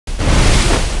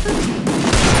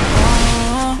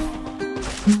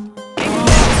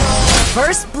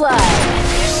First blood.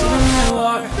 Sitting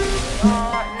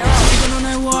on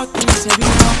that walk and it's heavy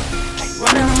now.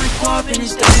 Running on my guap and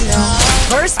it's steady now.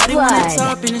 First I didn't want blood. to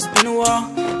top and it's been a while.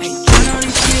 Ay, trying all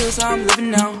these pills, how I'm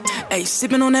living now. Ay,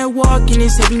 sipping on that walk and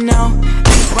it's heavy now.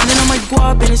 Ay, running on my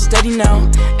guap and it's steady now.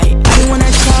 Ay, I didn't want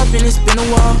that top and it's been a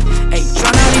while. Ay,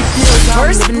 trying all these pills, how I'm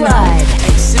First living blood. now.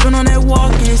 Ay, sipping on that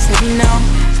walk and it's heavy now.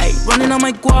 Ay, running on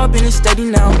my guap and it's steady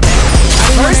now. Ay, I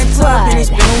didn't want that top and it's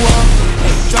been a while.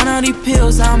 Ay, trying all these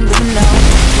pills, how I'm living now.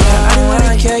 Yeah, I didn't want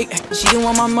a cake. She didn't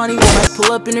want my money when I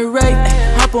pull up in the rave.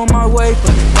 Hop on my way,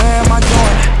 but where am I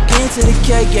going? Get into the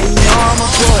cake, yeah, you know I'm a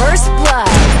boy. First blood.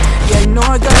 Yeah, you know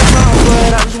I got it wrong,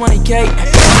 but I just want a cake.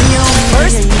 Money on me,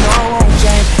 yeah, you know I won't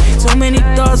change. Too many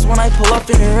thoughts when I pull up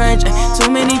in the range. Too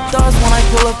many thoughts when I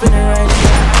pull up in the range.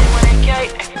 Yeah, I didn't want a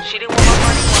cake. She didn't want my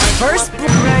money when I pull up in the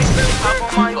rave. Hop on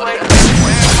my way, where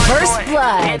am I First going?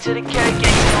 blood. Get into the cake,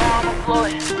 yeah, you know I'm a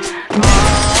boy.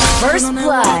 First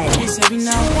blood. It's heavy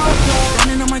now.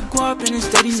 Running on my guap and it's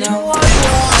steady now.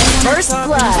 First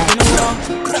blood.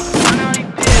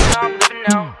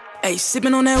 Ay,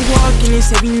 sipping on that walk and it's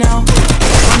heavy now.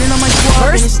 Running on my guap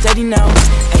and it's steady now. Ay,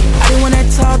 I didn't want that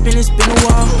top and it's been a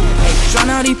while. Ay, trying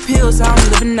all these pills, how I'm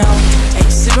living now. Ay,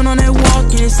 sipping on that walk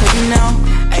and it's heavy now.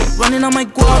 Ay, running on my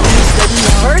guap and it's steady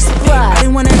now. First Ay, blood. I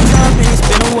didn't want that top and it's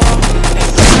been a while. Ay,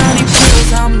 trying all these pills,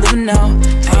 how I'm living now.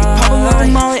 Ay, pop a little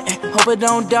mullet, ay, hope I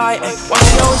don't die. Ay, watch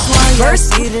those lines, yeah, I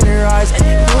see it in her eyes.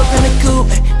 Ay, pull up in the coupe,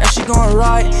 ay, now she gon'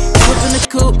 ride. Pull up in the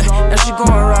coupe, ay, now she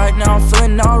gon' ride. Now I'm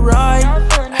feeling alright.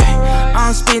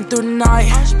 I'm speeding through the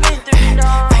night.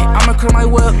 Ay, I'ma curl my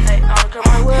whip,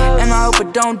 and I hope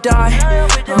it don't die. I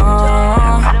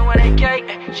didn't want that cake.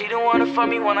 She didn't wanna fuck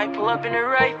me when I pull up in the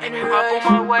rape. Hop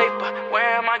on my way, but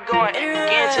where am I going?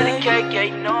 Get into the cake, yeah,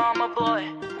 you know I'm a boy.